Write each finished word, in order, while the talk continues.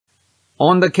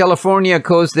On the California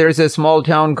coast, there's a small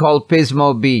town called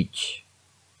Pismo Beach.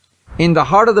 In the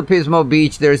heart of the Pismo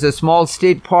Beach, there's a small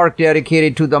state park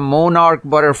dedicated to the Monarch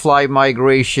Butterfly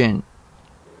migration.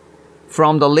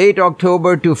 From the late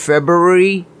October to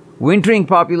February, wintering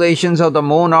populations of the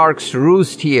monarchs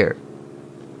roost here.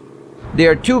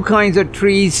 There are two kinds of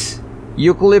trees,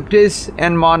 Eucalyptus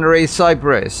and Monterey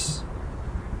Cyprus.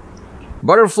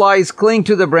 Butterflies cling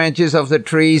to the branches of the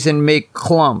trees and make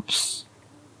clumps.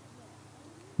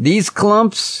 These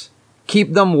clumps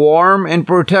keep them warm and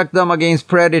protect them against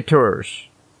predators.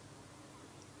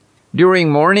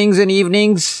 During mornings and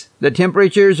evenings, the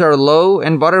temperatures are low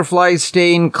and butterflies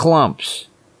stay in clumps.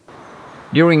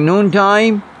 During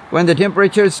noontime, when the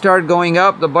temperatures start going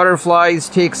up, the butterflies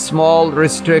take small,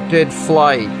 restricted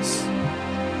flights.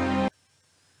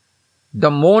 The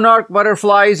monarch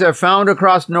butterflies are found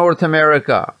across North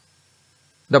America.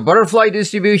 The butterfly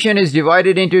distribution is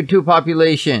divided into two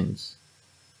populations.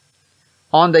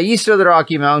 On the east of the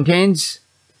Rocky Mountains,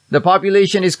 the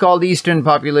population is called the eastern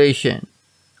population.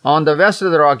 On the west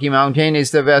of the Rocky Mountain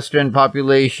is the western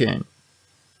population.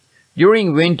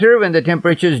 During winter, when the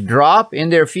temperatures drop in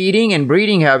their feeding and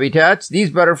breeding habitats, these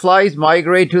butterflies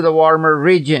migrate to the warmer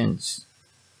regions.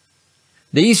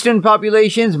 The eastern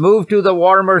populations move to the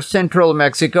warmer central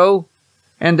Mexico,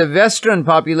 and the western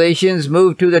populations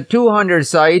move to the 200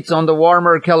 sites on the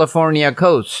warmer California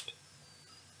coast.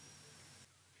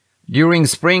 During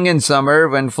spring and summer,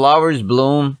 when flowers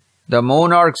bloom, the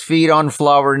monarchs feed on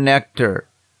flower nectar.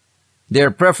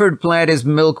 Their preferred plant is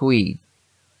milkweed.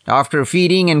 After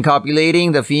feeding and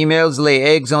copulating, the females lay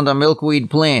eggs on the milkweed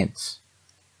plants.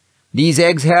 These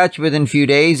eggs hatch within few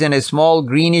days and a small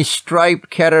greenish striped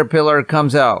caterpillar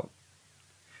comes out.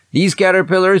 These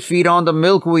caterpillars feed on the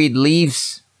milkweed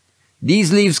leaves.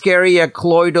 These leaves carry a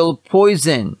colloidal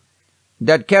poison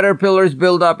that caterpillars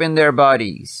build up in their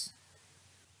bodies.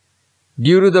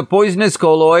 Due to the poisonous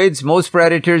colloids, most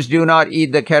predators do not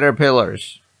eat the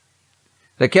caterpillars.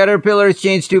 The caterpillars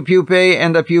change to pupae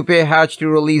and the pupae hatch to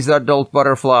release the adult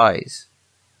butterflies.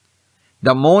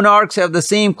 The monarchs have the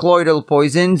same colloidal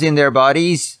poisons in their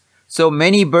bodies, so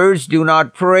many birds do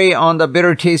not prey on the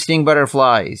bitter-tasting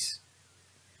butterflies.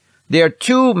 There are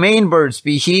two main bird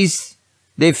species.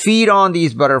 They feed on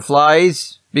these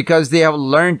butterflies because they have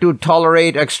learned to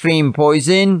tolerate extreme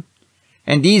poison,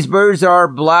 and these birds are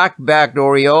black-backed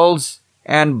orioles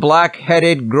and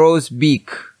black-headed grosbeak.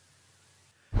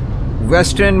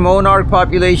 Western monarch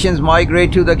populations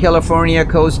migrate to the California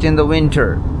coast in the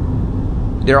winter.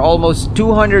 There are almost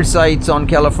 200 sites on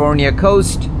California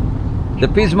coast. The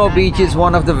Pismo Beach is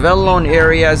one of the well-known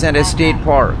areas and a state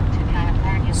park.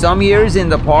 Some years in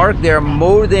the park, there are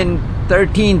more than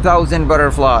 13,000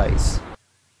 butterflies.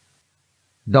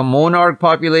 The monarch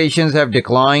populations have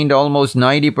declined almost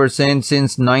 90%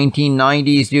 since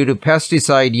 1990s due to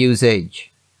pesticide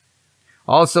usage.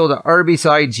 Also, the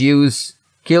herbicides used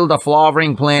kill the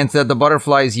flowering plants that the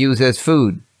butterflies use as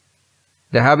food.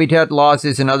 The habitat loss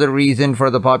is another reason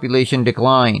for the population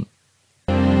decline.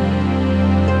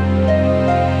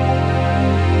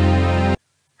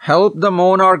 Help the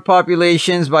monarch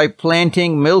populations by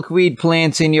planting milkweed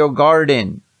plants in your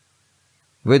garden.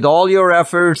 With all your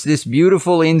efforts, this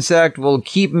beautiful insect will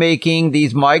keep making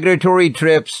these migratory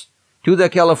trips to the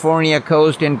California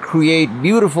coast and create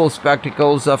beautiful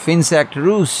spectacles of insect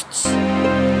roosts.